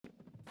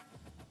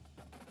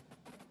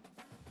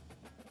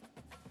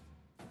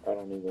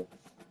don't either.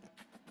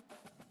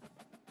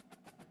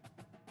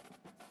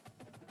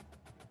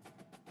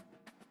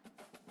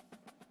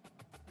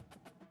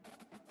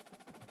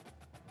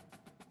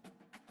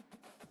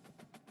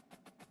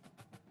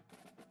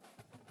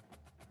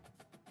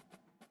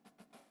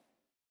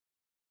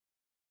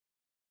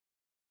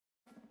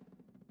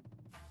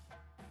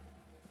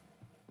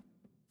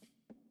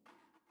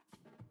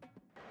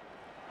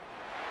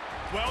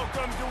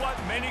 Welcome to what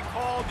many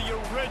call the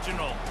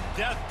original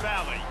Death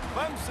Valley,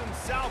 Clemson,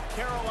 South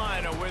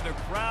Carolina, where the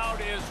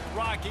crowd is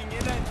rocking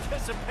in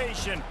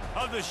anticipation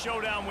of the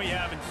showdown we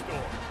have in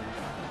store.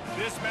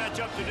 This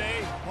matchup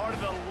today, part of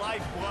the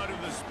lifeblood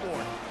of the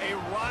sport, a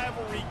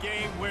rivalry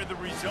game where the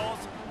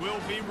results will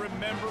be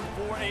remembered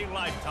for a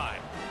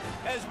lifetime.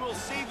 As we'll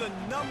see the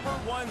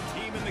 #1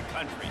 team in the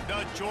country,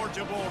 the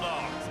Georgia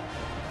Bulldogs,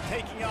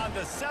 taking on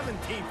the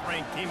 17th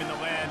ranked team in the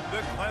land, the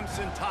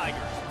Clemson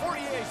Tigers. For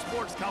EA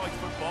Sports College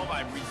Football,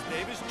 I'm Reese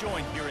Davis,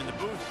 joined here in the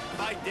booth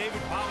by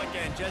David Pollack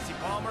and Jesse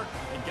Palmer.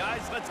 And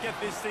guys, let's get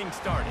this thing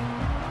started.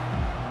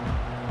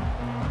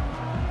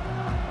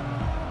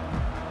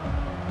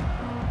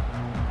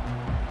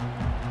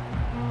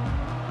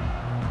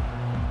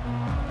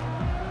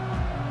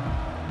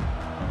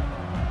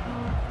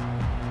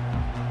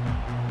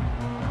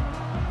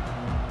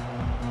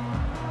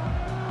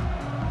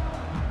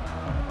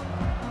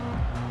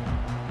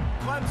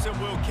 Clemson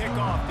will kick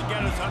off to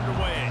get us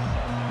underway.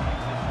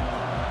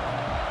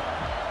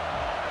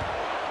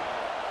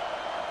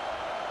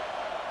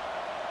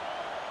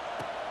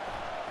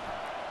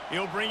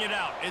 He'll bring it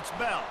out. It's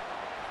Bell.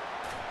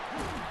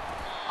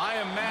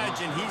 I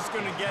imagine he's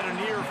going to get an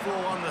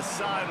earful on the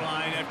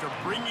sideline after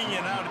bringing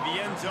it out of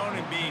the end zone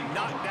and being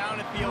knocked down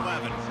at the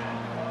 11.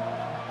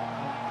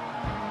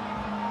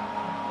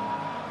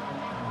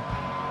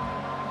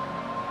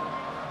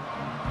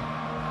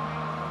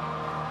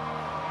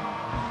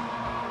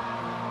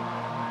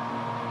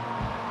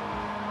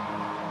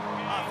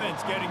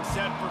 Offense getting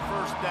set for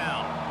first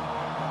down.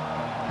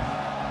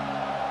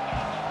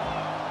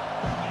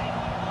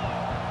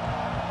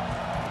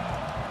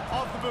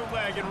 Off the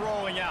bootleg and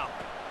rolling out.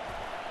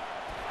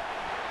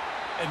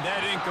 And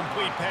that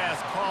incomplete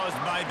pass caused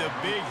by the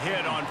big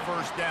hit on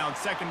first down.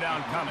 Second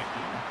down coming.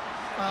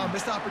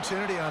 Missed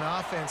opportunity on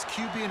offense.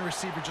 QB and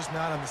receiver just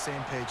not on the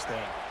same page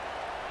there.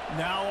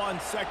 Now on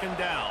second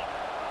down.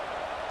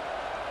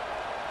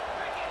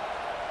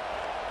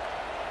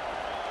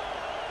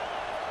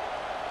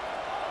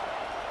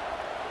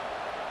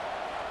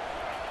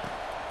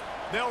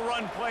 They'll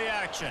run play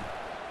action.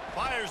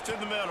 Fires to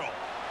the middle.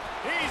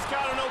 He's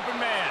got an open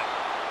man.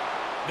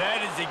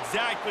 That is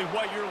exactly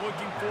what you're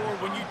looking for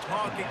when you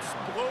talk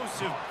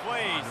explosive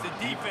plays. The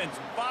defense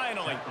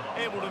finally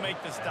able to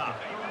make the stop.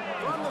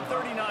 From the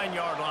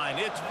 39-yard line,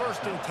 it's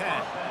 1st and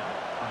 10.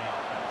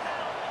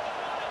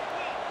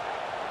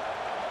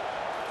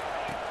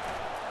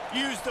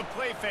 Use the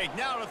play fake,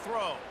 now to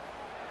throw.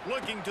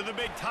 Looking to the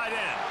big tight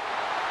end.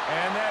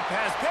 And that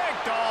pass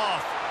picked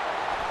off.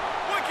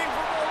 Looking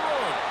for more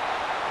room.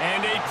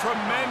 And a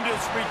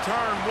tremendous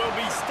return will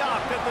be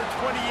stopped at the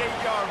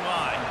 28-yard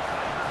line.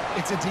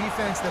 It's a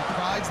defense that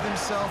prides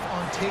themselves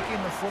on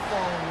taking the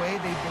football away.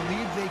 They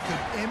believe they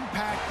could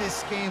impact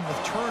this game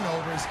with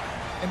turnovers,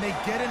 and they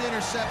get an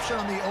interception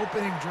on the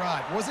opening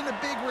drive. Wasn't a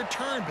big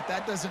return, but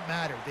that doesn't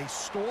matter. They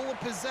stole a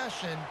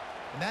possession,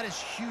 and that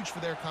is huge for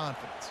their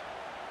confidence.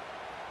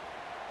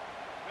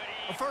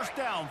 A first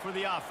down for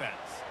the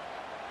offense.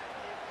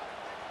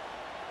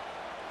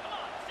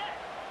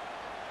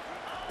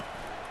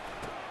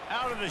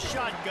 Out of the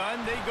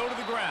shotgun, they go to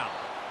the ground.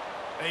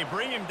 They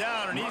bring him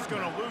down, and he's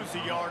going to lose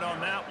a yard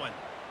on that one.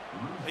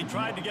 They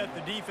tried to get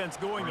the defense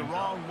going the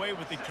wrong way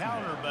with the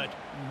counter, but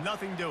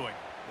nothing doing.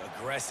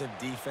 Aggressive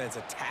defense,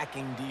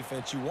 attacking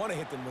defense. You want to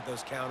hit them with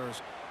those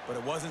counters, but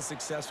it wasn't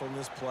successful in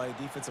this play.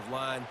 Defensive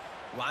line,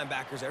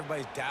 linebackers,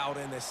 everybody's dialed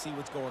in. They see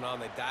what's going on.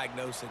 They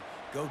diagnose it,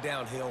 go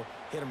downhill,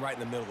 hit them right in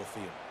the middle of the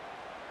field.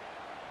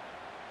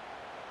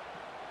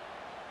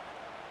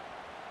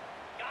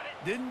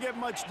 Didn't get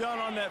much done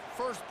on that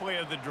first play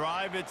of the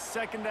drive. It's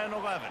 2nd and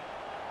 11.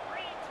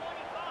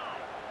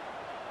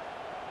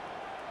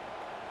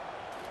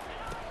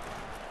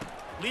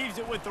 Leaves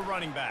it with the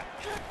running back.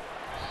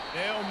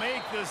 They'll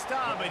make the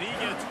stop, but he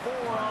gets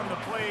 4 on the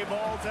play.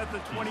 Ball's at the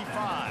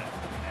 25.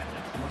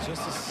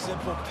 Just a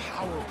simple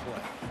power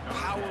play.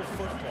 Power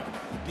football.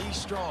 Be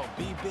strong,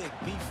 be big,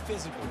 be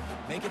physical.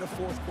 Make it a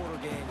fourth quarter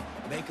game.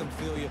 Make them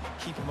feel you.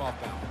 Keep them off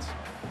balance.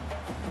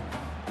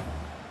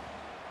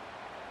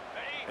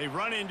 They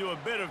run into a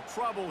bit of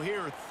trouble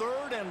here.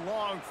 3rd and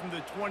long from the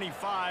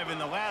 25,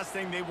 and the last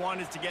thing they want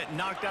is to get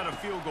knocked out of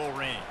field goal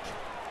range.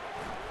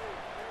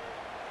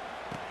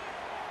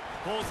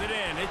 Pulls it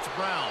in. It's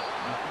Brown.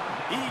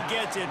 He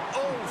gets it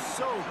oh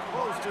so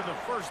close to the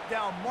first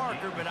down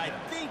marker, but I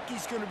think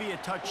he's going to be a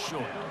touch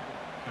short.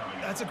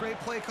 That's a great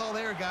play call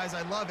there, guys.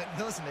 I love it.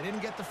 Listen, they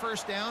didn't get the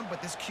first down,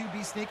 but this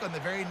QB sneak on the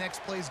very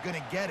next play is going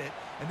to get it,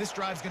 and this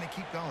drive's going to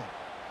keep going.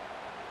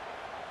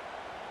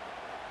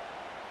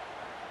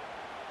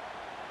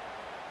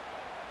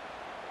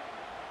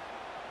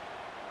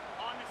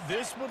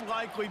 This would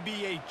likely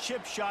be a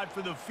chip shot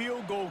for the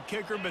field goal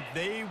kicker, but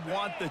they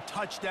want the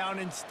touchdown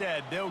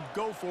instead. They'll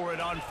go for it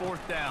on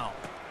 4th down.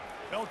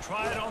 They'll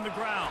try it on the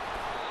ground.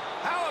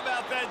 How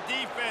about that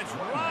defense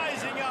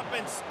rising up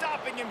and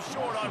stopping him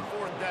short on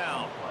 4th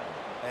down?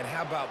 And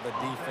how about the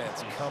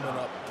defense coming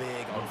up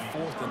big on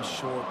 4th and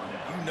short?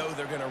 You know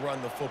they're going to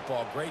run the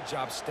football. Great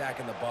job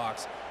stacking the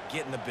box,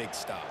 getting the big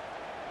stop.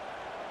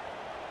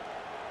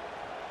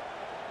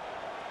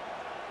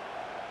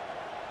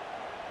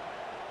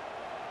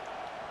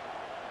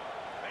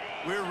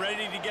 We're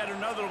ready to get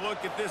another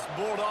look at this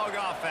Bulldog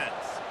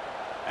offense.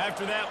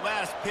 After that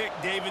last pick,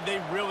 David,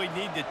 they really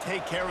need to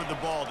take care of the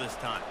ball this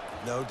time.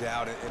 No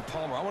doubt. And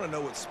Palmer, I want to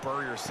know what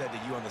Spurrier said to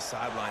you on the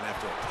sideline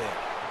after a pick.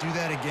 Do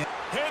that again.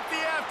 Hit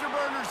the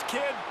afterburners,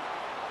 kid.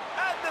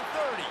 At the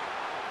 30.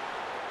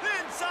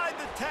 Inside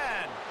the 10.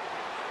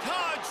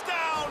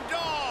 Touchdown,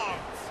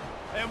 Dogs!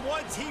 And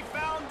once he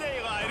found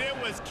daylight, it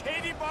was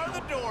Katie bar the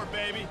door,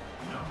 baby.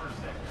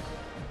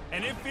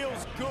 And it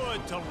feels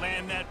good to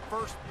land that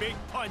first big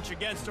punch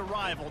against a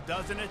rival,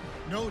 doesn't it?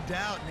 No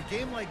doubt. In a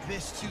game like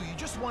this, too, you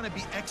just want to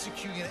be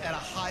executing it at a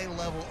high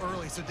level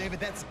early. So, David,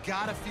 that's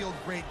got to feel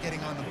great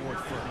getting on the board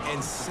first.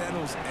 And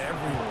settles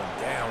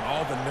everyone down.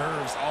 All the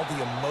nerves, all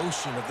the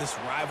emotion of this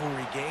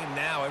rivalry game.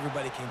 Now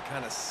everybody can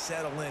kind of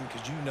settle in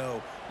because you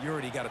know you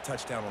already got a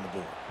touchdown on the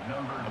board.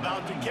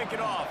 About to kick it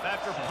off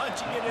after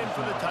punching it in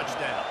for the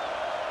touchdown.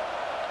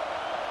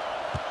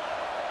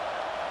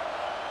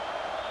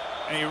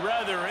 A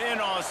rather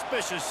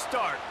inauspicious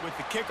start with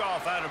the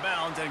kickoff out of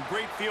bounds and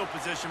great field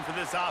position for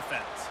this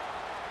offense.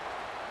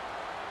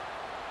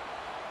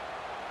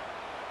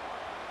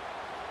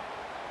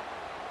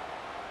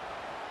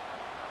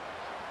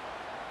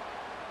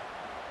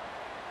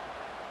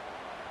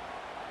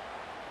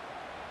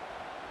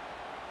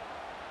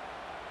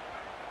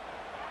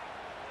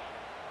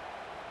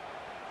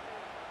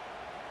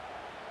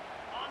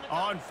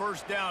 On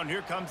 1st down,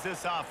 here comes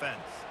this offense.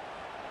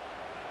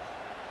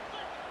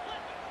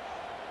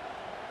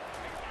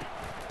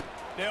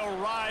 They'll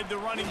ride the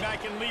running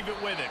back and leave it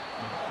with him.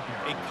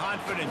 A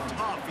confident,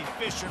 tough,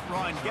 efficient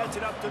run gets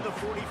it up to the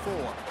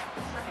 44.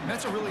 And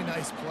that's a really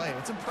nice play.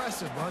 It's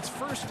impressive. When it's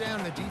 1st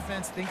down and the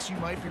defense thinks you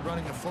might be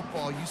running a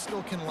football, you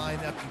still can line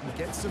up. You can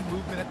get some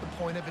movement at the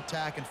point of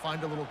attack and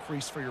find a little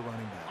crease for your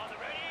running back.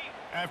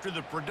 After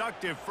the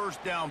productive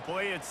 1st down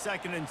play, it's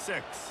 2nd and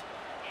 6.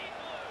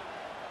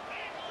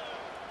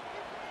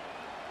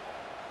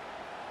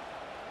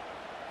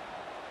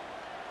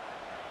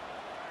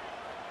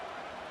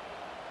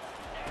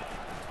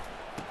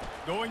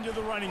 Going to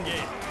the running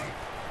game.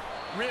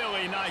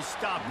 Really nice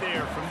stop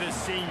there from this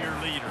senior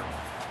leader.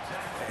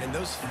 And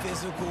those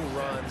physical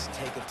runs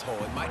take a toll.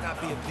 It might not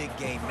be a big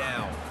game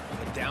now,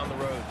 but down the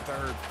road,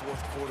 3rd,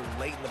 4th quarter,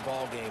 late in the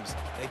ball games,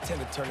 they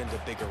tend to turn into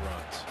bigger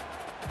runs.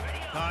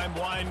 Time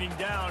winding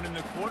down in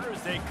the quarter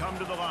as they come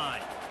to the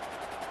line.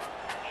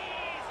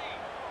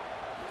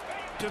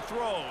 To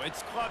throw,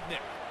 it's Klubnik.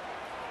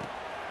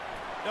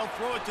 They'll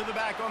throw it to the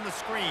back on the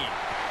screen.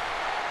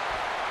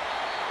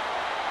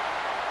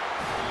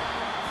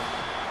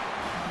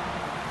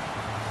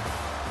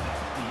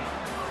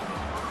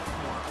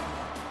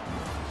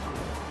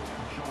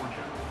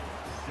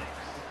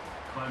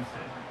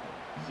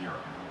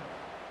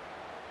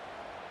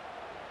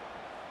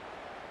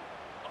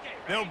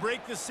 They'll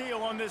break the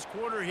seal on this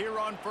quarter here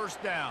on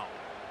 1st down.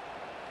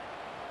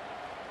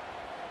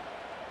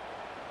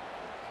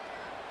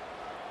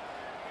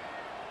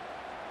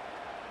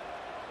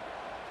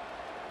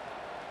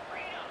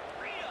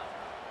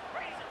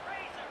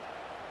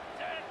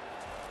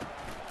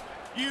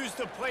 Use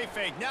the play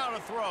fake, now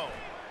to throw.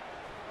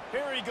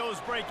 Here he goes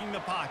breaking the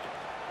pocket.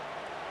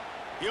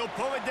 He'll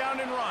pull it down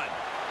and run.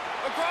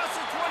 Across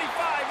the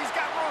 25, he's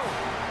got room.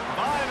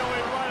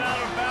 Finally run out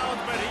of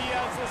bounds, but he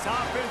has this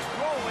offense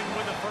rolling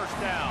with a 1st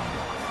down.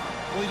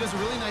 Well, he does a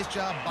really nice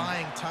job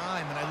buying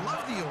time, and I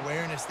love the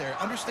awareness there.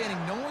 Understanding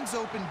no one's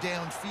open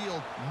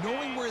downfield,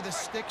 knowing where the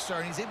sticks are,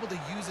 and he's able to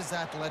use his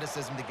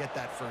athleticism to get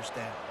that 1st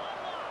down.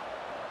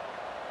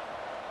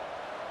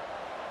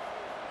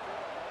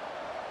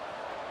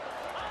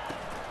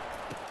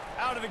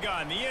 Out of the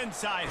gun, the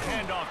inside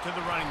handoff to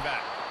the running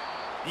back.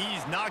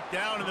 He's knocked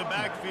down in the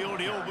backfield.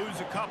 He'll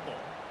lose a couple.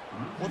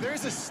 Well,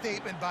 there's a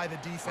statement by the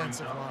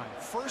defensive line.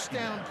 1st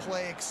down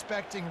play,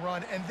 expecting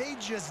run, and they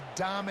just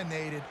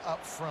dominated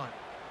up front.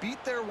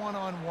 Beat their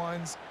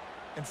one-on-ones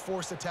and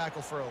forced a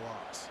tackle for a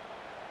loss.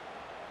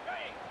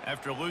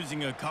 After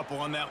losing a couple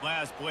on that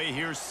last play,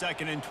 here's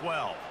 2nd and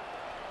 12.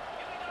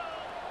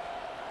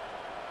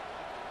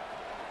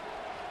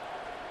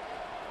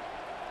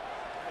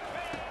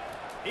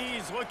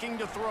 He's looking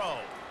to throw.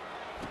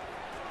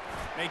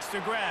 Makes the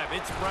grab.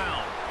 It's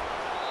Brown.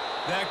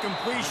 That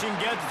completion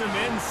gets them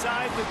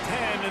inside the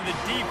 10, and the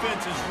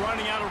defense is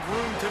running out of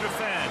room to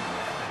defend.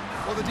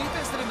 Well, the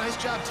defense did a nice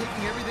job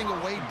taking everything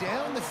away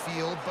down the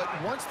field, but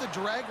once the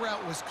drag route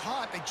was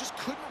caught, they just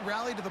couldn't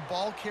rally to the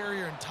ball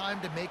carrier in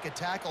time to make a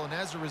tackle, and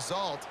as a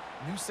result,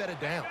 new set of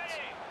downs.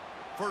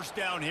 1st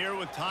down here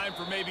with time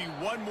for maybe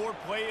one more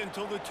play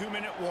until the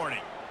 2-minute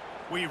warning.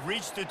 We've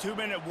reached the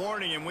 2-minute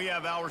warning, and we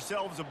have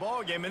ourselves a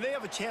ball game, and they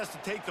have a chance to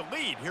take the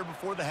lead here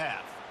before the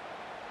half.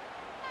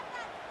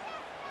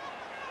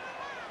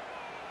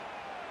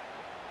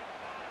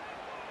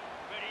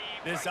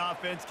 This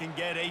offense can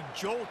get a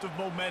jolt of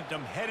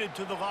momentum headed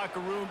to the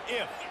locker room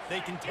if they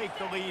can take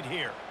the lead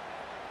here.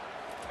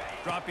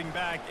 Dropping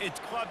back,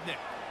 it's Klubnik.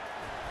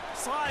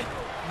 Slide,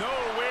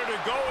 nowhere to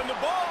go, and the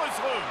ball is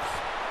loose.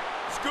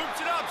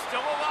 Scoops it up,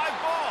 still a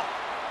live ball.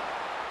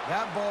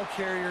 That ball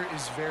carrier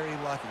is very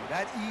lucky.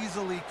 That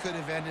easily could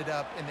have ended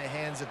up in the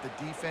hands of the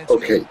defense.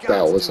 Okay,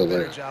 that was a better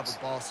hilarious. job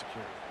with ball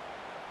security.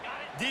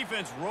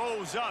 Defense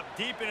rose up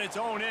deep in its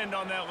own end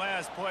on that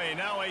last play.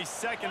 Now a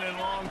second and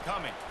long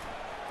coming.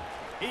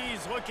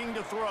 He's looking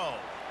to throw.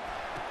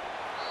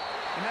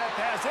 And that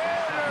pass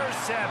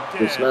intercepted.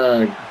 Good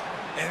snag.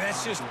 And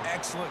that's just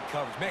excellent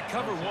coverage. Man,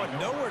 cover one,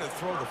 nowhere to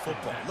throw the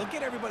football. Look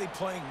at everybody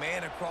playing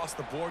man across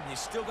the board, and you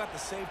still got the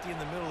safety in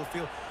the middle of the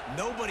field.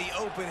 Nobody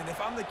open, and if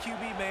I'm the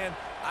QB, man,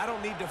 I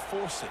don't need to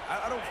force it.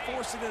 I don't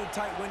force it into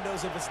tight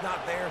windows if it's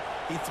not there.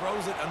 He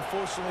throws it,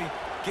 unfortunately,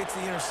 gets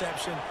the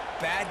interception.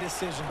 Bad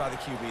decision by the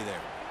QB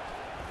there.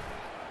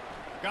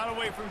 Got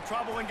away from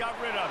trouble and got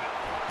rid of it.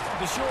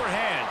 The short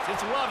hands,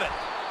 it's Lovett.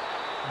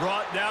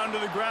 Brought down to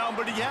the ground,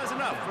 but he has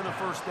enough for the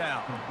first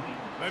down.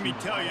 Let me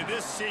tell you,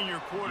 this senior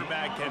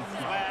quarterback can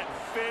flat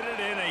fit it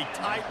in a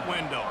tight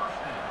window.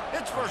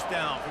 It's first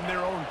down from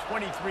their own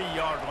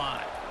 23-yard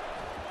line.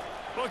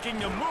 Looking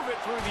to move it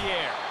through the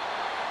air.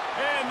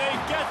 And they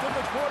get to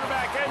the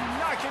quarterback and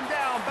knock him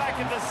down back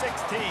into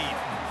 16.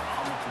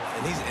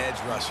 And these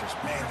edge rushers,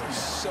 man, they're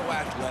so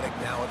athletic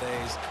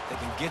nowadays. They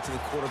can get to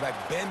the quarterback,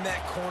 bend that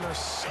corner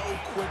so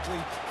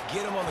quickly,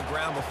 get him on the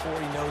ground before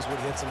he knows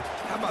what hits him.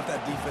 How about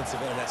that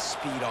defensive end, that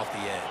speed off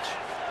the edge?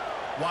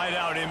 Wide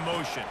out in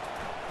motion.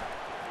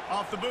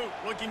 Off the boot,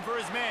 looking for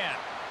his man.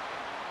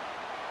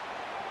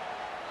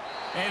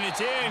 And it's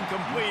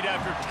incomplete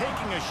after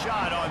taking a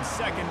shot on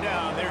second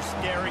down. They're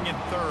staring at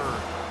third.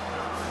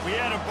 We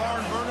had a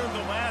barn burner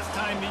the last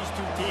time these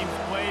two teams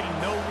played, and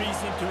no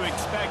reason to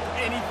expect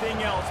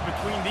anything else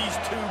between these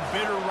two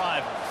bitter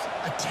rivals.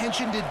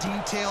 Attention to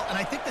detail, and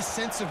I think the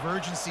sense of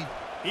urgency.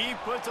 He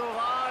puts a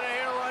lot of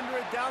air under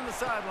it down the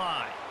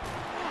sideline.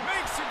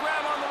 Makes the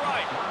grab on the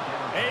right.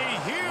 A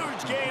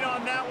huge gain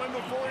on that one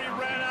before he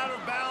ran out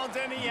of bounds,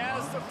 and he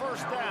has the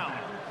first down.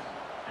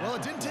 Well,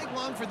 it didn't take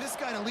long for this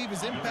guy to leave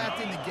his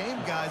impact in the game,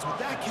 guys. With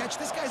that catch,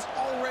 this guy's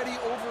already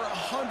over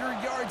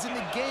 100 yards in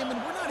the game,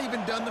 and we're not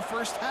even done the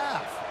first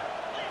half.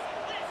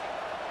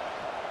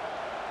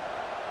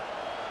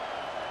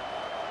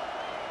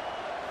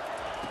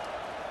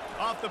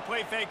 Off the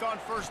play fake on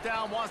first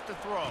down, wants to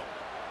throw.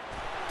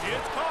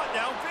 It's caught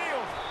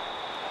downfield.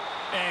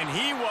 And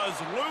he was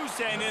loose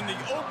and in the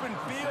open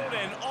field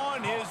and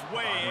on his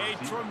way. A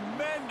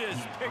tremendous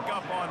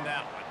pickup on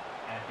that one.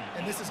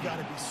 And this has got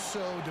to be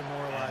so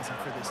demoralizing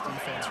for this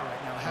defense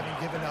right now. Having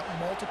given up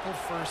multiple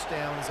first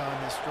downs on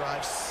this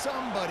drive,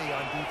 somebody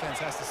on defense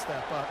has to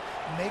step up,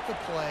 make a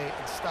play,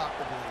 and stop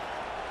the bleed.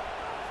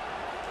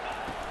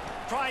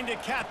 Trying to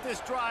cap this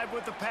drive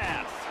with the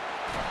pass.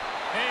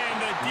 And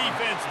the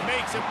defense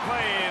makes a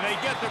play, and they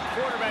get the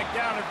quarterback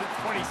down at the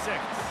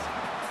 26.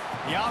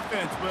 The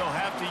offense will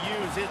have to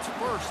use its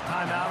first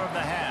timeout of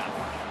the half.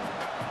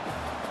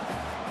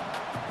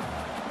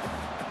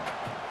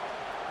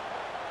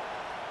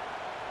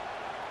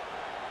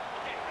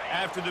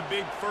 After the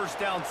big first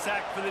down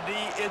sack for the D,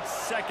 it's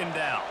second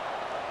down.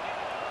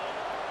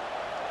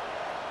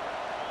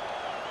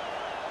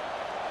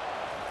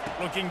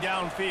 Looking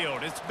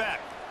downfield, it's Beck.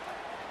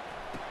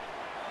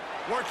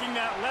 Working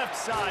that left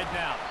side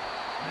now.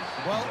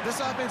 Well, this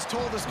offense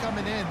told us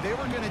coming in they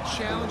were going to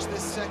challenge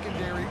this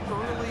secondary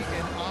early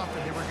and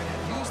often. They were going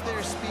to use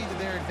their speed to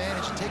their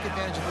advantage and take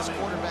advantage of this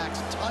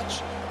quarterback's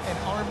touch and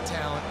arm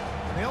talent.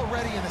 And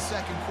already in the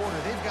second quarter,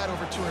 they've got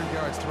over 200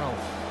 yards thrown.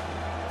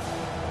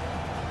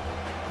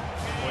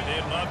 Boy,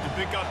 they'd love to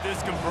pick up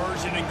this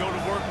conversion and go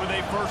to work with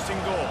a first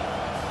and goal.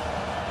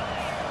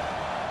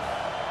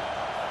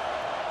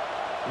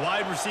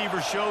 Wide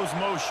receiver shows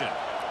motion.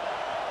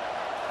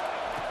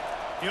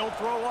 He'll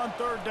throw on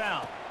third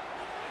down.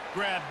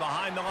 Grab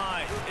behind the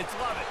line. It's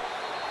Lovett.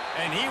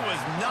 And he was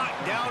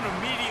knocked down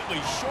immediately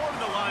short of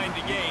the line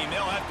to gain.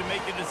 They'll have to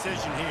make a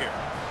decision here.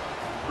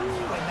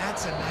 Ooh, and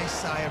that's a nice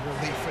sigh of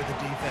relief for the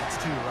defense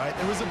too, right?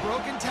 There was a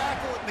broken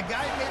tackle. The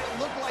guy made it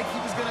look like he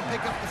was going to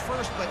pick up the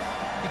first, but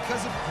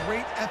because of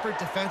great effort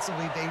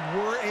defensively, they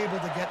were able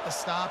to get the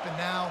stop, and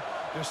now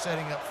they're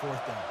setting up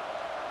fourth down.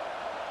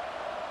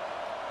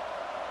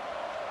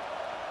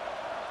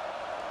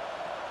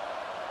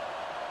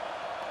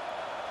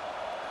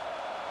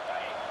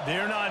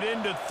 They're not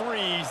into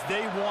threes.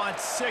 They want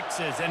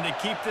sixes. And to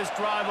keep this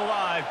drive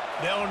alive,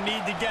 they'll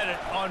need to get it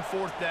on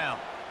fourth down.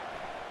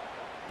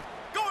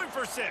 Going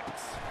for 6.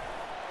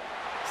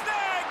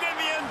 Snagged in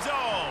the end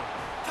zone.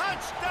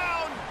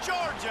 Touchdown,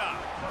 Georgia.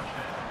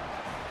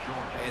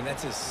 And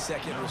that's his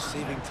second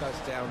receiving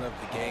touchdown of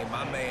the game.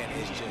 My man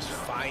is just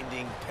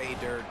finding pay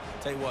dirt.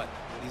 Tell you what,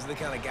 these are the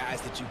kind of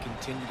guys that you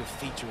continue to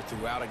feature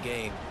throughout a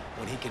game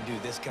when he can do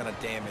this kind of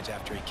damage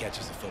after he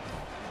catches the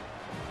football.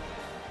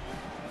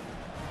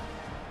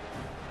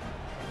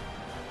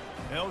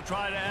 They'll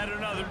try to add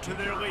another to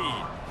their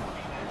lead.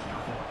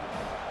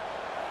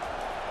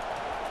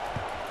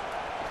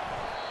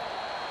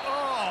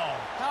 Oh,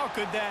 how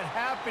could that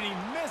happen? He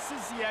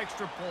misses the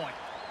extra point.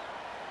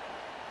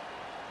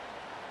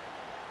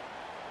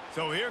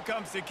 So here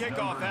comes the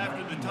kickoff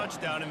after the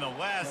touchdown, and the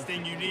last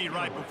thing you need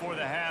right before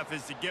the half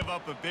is to give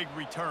up a big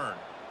return.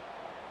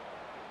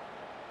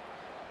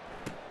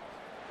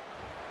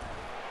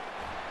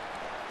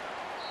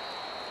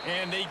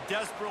 And they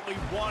desperately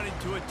wanted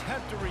to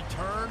attempt a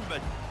return,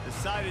 but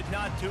decided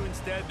not to.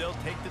 Instead, they'll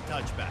take the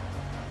touchback.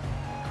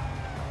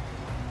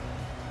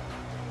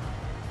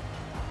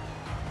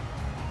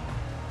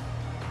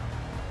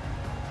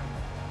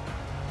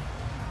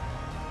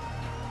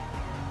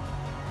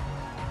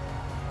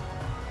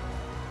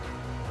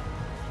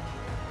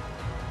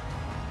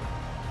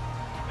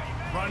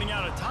 Running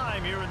out of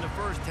time here in the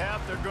first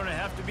half, they're going to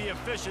have to be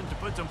efficient to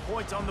put some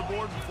points on the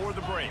board before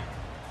the break.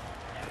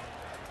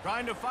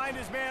 Trying to find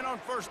his man on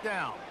first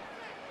down.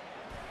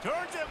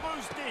 Turns it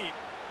loose deep.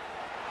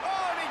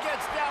 Oh, and he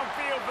gets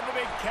downfield for the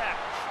big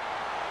catch.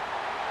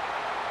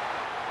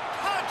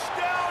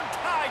 Touchdown,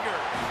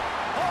 Tigers!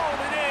 Hauled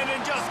it in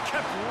and just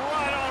kept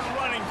right on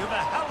running to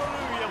the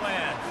hallelujah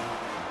land.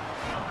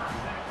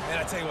 And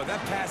I tell you what,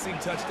 that passing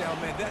touchdown,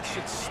 man, that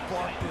should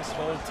spark this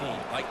whole team.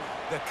 Like,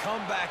 the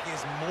comeback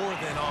is more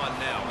than on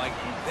now. Like,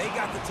 they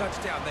got the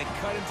touchdown. They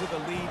cut into the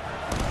lead.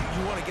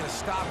 You want to get a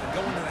stop and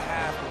go into the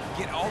half,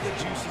 get all the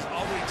juices,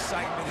 all the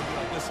excitement, and be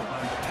like, listen,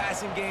 the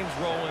passing game's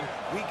rolling.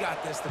 We got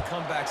this. The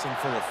comeback's in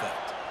full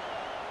effect.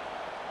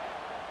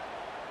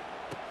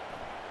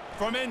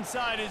 From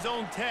inside his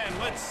own 10,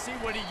 let's see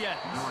what he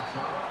gets.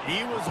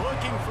 He was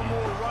looking for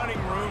more running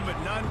room, but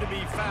none to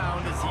be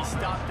found as he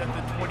stopped at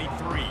the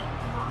 23.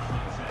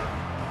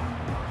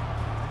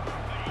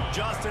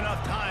 Just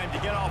enough time to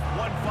get off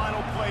one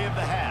final play of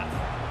the half.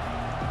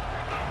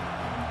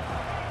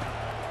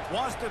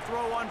 Wants to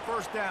throw on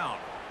first down.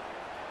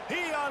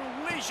 He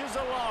unleashes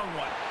a long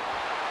one.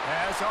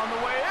 Pass on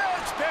the way.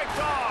 It's picked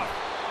off.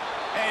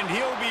 And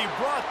he'll be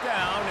brought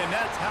down, and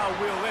that's how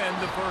we'll end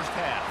the first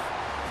half.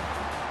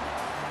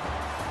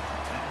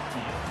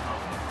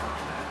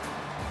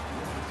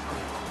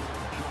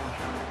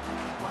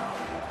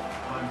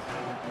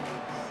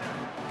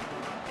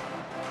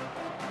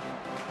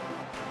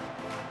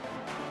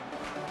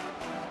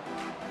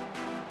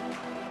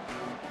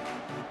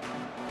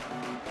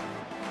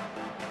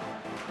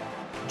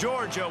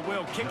 Georgia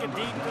will kick it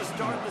deep to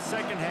start the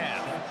second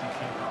half.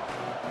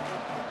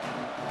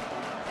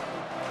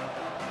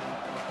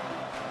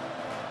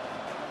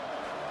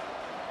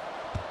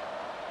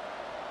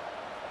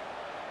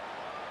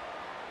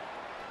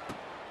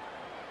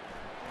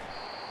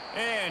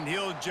 And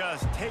he'll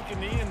just take a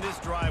knee, and this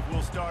drive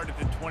will start at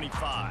the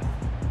 25.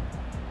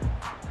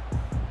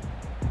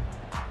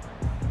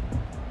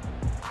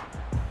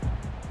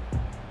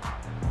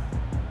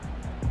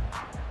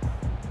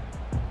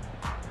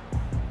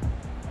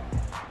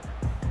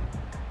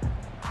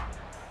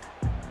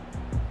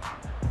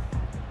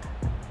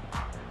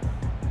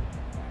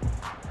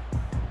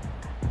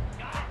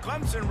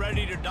 Clemson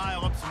ready to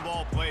dial up some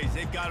ball plays.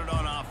 They've got it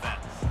on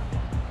offense.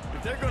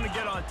 If they're going to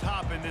get on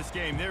top in this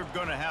game, they're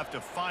going to have to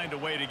find a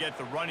way to get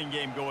the running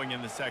game going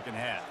in the second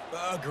half.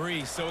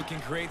 Agree, so it can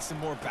create some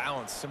more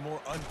balance, some more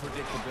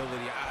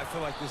unpredictability. I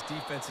feel like this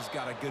defense has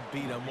got a good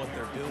beat on what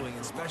they're doing,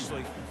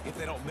 especially if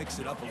they don't mix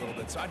it up a little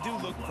bit. So I do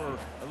look for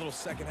a little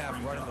second half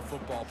running the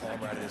football ball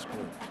right of this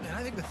group. And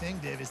I think the thing,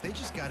 Dave, is they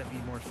just got to be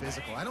more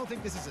physical. I don't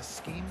think this is a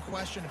scheme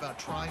question about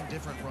trying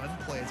different run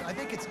plays. I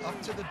think it's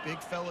up to the big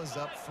fellas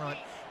up front.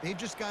 They've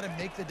just got to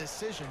make the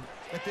decision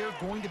that they're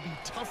going to be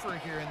tougher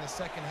here in the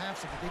second half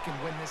so that they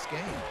can win this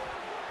game.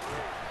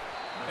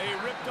 They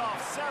ripped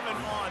off 7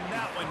 on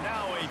that one.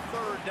 Now a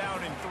third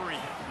down and 3.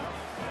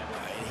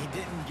 He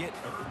didn't get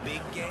a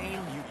big gain.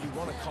 You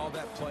want to call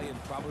that play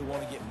and probably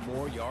want to get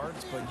more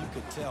yards, but you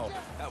could tell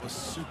that was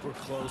super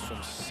close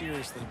from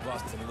seriously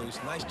busting loose.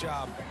 Nice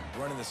job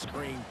running the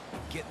screen,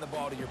 getting the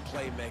ball to your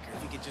playmaker.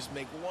 If you could just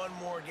make one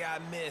more guy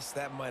miss,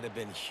 that might have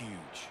been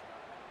huge.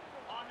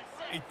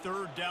 A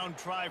third down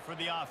try for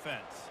the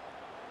offense.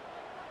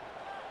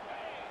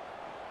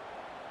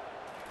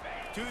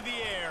 To the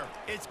air,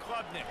 it's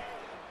Klubnik.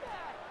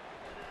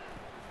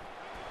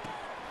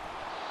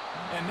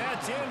 And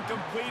that's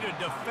incomplete.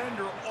 A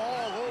defender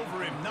all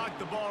over him. Knocked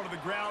the ball to the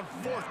ground.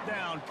 Fourth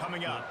down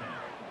coming up.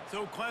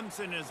 So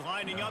Clemson is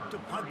lining up to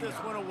punt this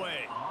one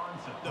away.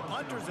 The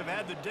punters have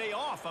had the day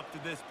off up to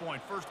this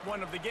point. First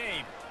one of the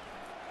game.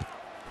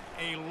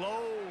 A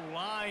low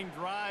line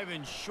drive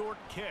and short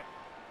kick.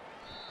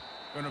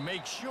 Going to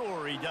make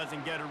sure he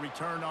doesn't get a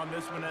return on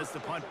this one as the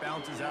punt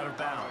bounces out of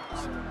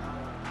bounds.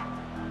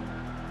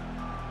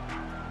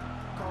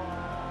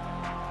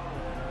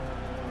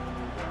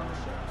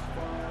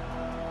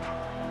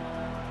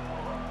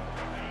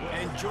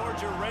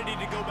 Georgia ready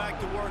to go back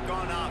to work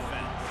on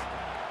offense.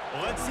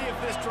 Well, let's see if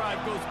this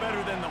drive goes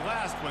better than the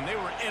last one. They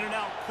were in and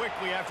out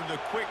quickly after the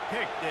quick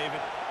pick,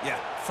 David.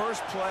 Yeah, first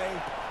play,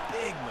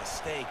 big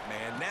mistake,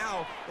 man.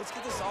 Now, let's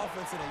get this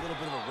offense in a little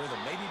bit of a rhythm.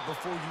 Maybe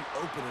before you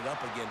open it up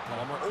again,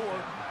 Palmer, or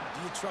do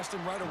you trust him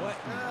right away?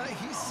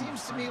 He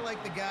seems to me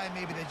like the guy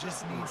maybe that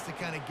just needs to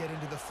kind of get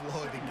into the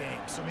flow of the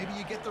game. So maybe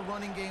you get the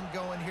running game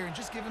going here and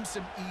just give him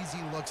some easy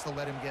looks to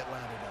let him get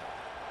lathered up.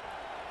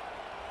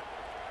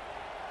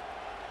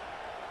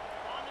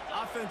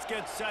 Offense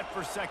gets set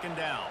for second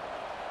down.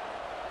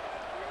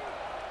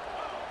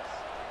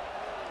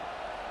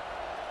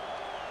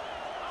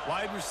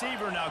 Wide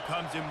receiver now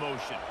comes in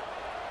motion.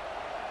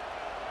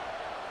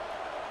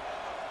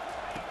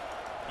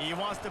 He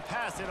wants to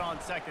pass it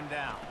on second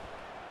down.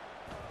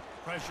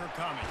 Pressure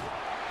coming.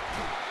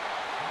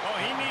 Oh,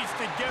 he needs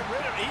to get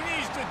rid of it. He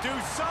needs to do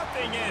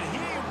something, and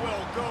he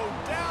will go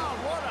down.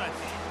 What a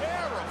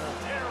terrible,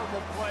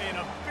 terrible play and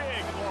a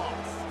big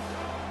loss.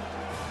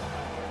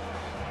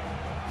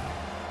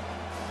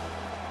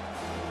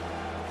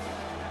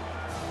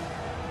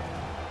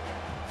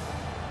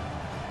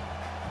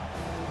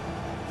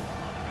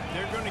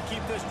 They're going to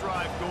keep this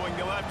drive going.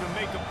 They'll have to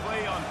make a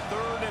play on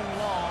 3rd and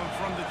long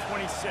from the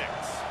 26.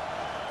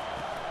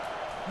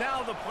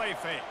 Now the play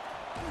fake.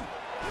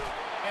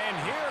 And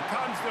here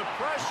comes the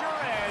pressure,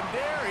 and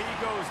there he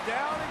goes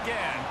down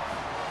again.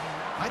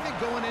 I think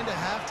going into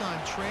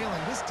halftime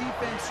trailing, this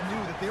defense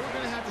knew that they were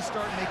going to have to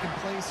start making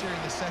plays here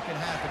in the second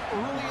half. And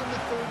early in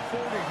the 3rd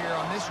quarter here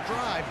on this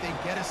drive, they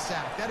get a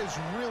sack. That is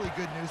really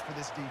good news for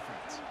this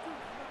defense.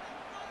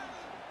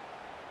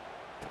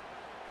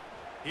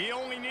 He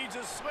only needs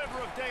a sliver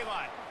of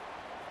daylight.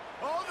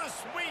 Oh, the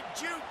sweet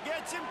juke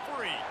gets him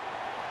free.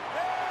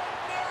 And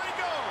there he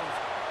goes.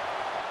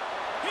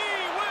 He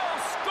will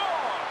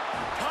score.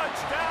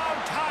 Touchdown,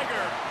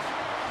 Tigers.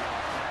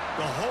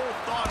 The whole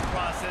thought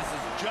process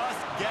is just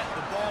get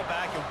the ball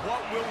back, and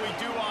what will we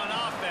do on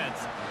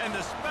offense? And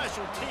the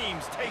special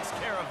teams takes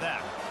care of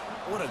that.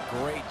 What a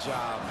great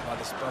job by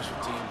the special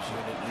teams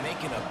unit,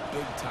 making a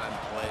big-time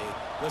play.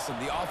 Listen,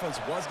 the offense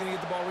was going to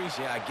get the ball reached.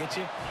 Yeah, I get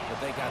you, but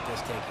they got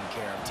this taken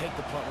care of. Take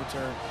the punt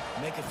return,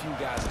 make a few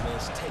guys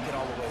miss, take it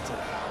all the way to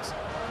the house.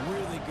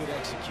 Really good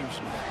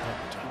execution of that punt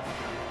return.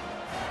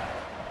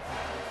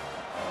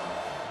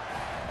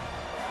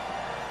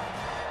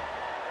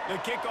 The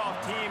kickoff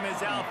team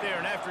is out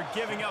there, and after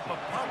giving up a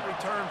punt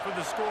return for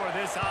the score,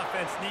 this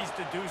offense needs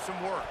to do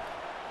some work.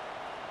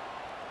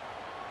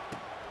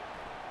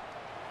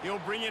 He'll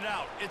bring it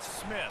out. It's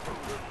Smith.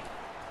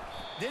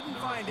 Didn't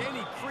find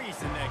any crease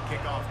in that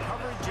kickoff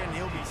coverage, and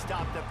he'll be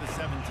stopped at the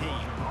 17.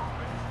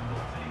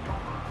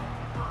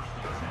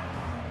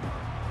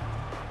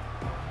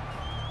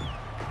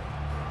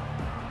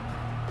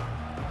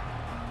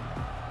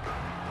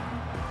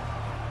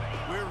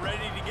 We're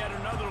ready to get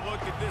another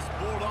look at this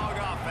Bulldog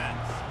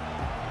offense.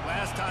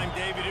 Last time,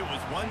 David, it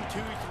was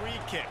 1-2-3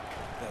 kick.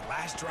 That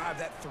last drive,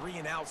 that 3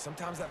 and out,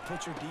 sometimes that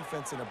puts your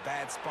defense in a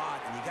bad spot,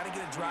 and you got to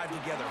get a drive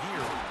together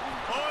here.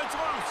 Oh, it's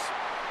loose.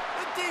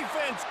 The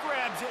defense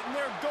grabs it, and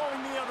they're going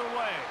the other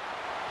way.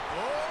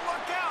 Oh,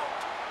 look out.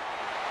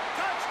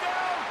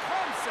 Touchdown,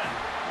 Clemson.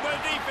 The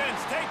defense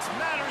takes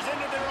matters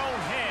into their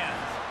own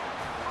hands.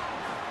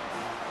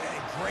 Hey,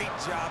 great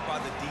job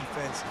by the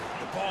defense.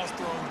 The ball's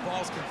thrown, the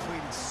ball's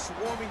completed,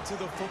 swarming to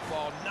the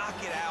football, knock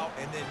it out,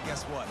 and then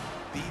guess what?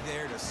 Be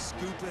there to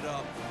scoop it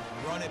up,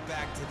 run it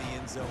back to the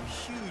end zone.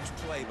 Huge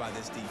play by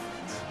this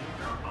defense.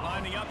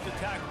 Lining up to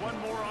tack one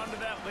more onto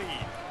that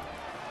lead.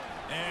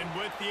 And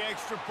with the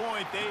extra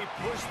point, they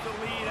push the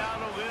lead out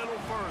a little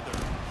further.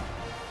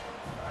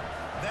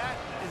 That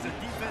is a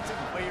defensive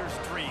player's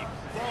dream.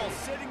 Ball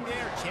sitting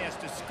there, chance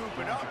to scoop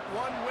it up,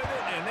 one with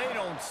it, and they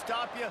don't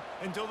stop you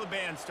until the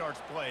band starts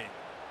playing.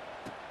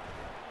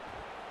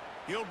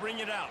 He'll bring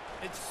it out.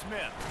 It's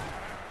Smith.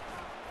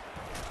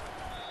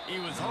 He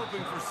was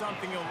hoping for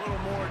something a little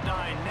more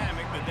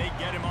dynamic, but they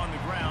get him on the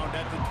ground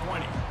at the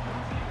 20.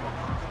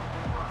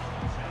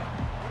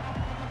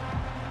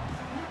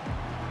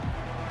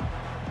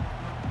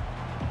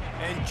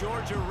 And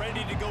Georgia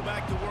ready to go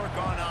back to work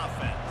on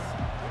offense.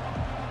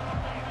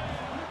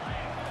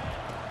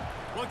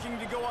 Looking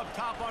to go up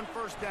top on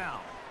first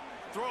down.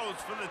 Throws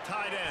for the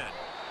tight end.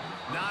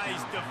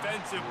 Nice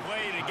defensive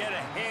play to get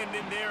a hand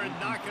in there and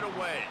knock it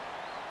away.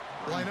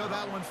 Well, I know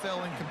that one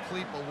fell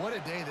incomplete, but what a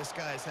day this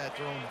guy has had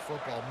throwing the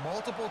football.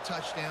 Multiple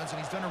touchdowns, and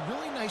he's done a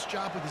really nice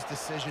job with his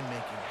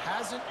decision-making.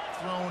 Hasn't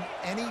thrown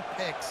any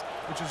picks,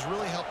 which has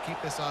really helped keep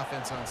this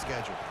offense on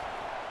schedule.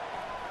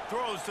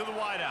 Throws to the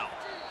wideout.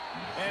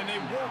 And they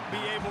won't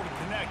be able to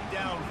connect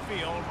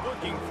downfield,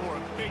 looking for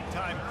a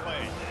big-time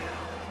play.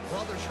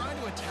 Well, they're trying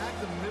to attack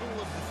the middle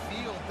of the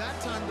field. That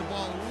time the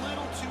ball a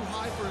little too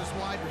high for his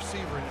wide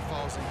receiver, and it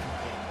falls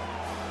incomplete.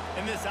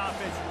 And this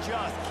offense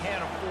just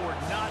can't afford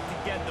not to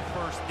get the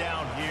first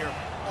down here.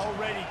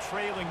 Already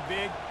trailing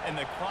big, and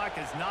the clock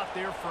is not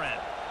their friend.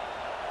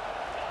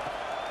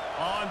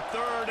 On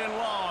 3rd and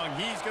long,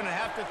 he's going to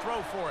have to throw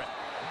for it.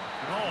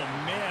 Oh,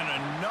 man,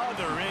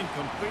 another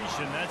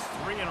incompletion. That's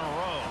 3 in a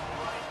row.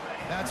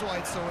 That's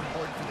why it's so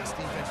important for this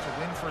defense to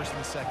win first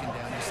and second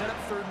down. You set up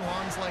third and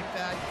longs like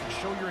that, you can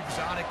show your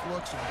exotic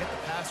looks, you can get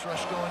the pass rush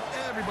going,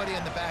 everybody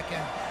on the back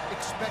end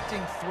expecting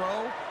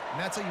throw,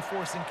 and that's how you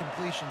force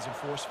incompletions and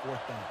force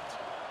fourth downs.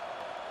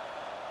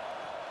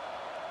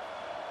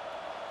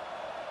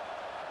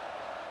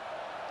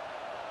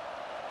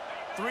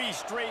 Three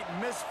straight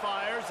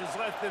misfires has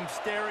left them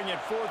staring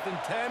at 4th and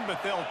 10, but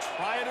they'll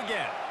try it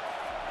again.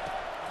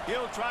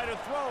 He'll try to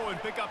throw and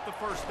pick up the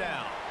first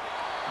down.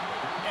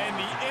 And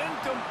the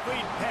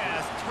incomplete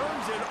pass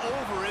turns it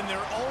over in their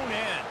own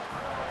end.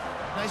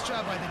 Nice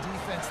job by the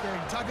defense there.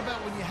 You talk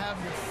about when you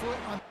have your foot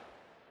on...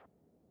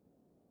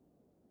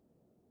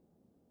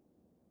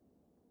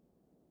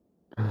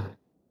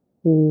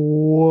 오.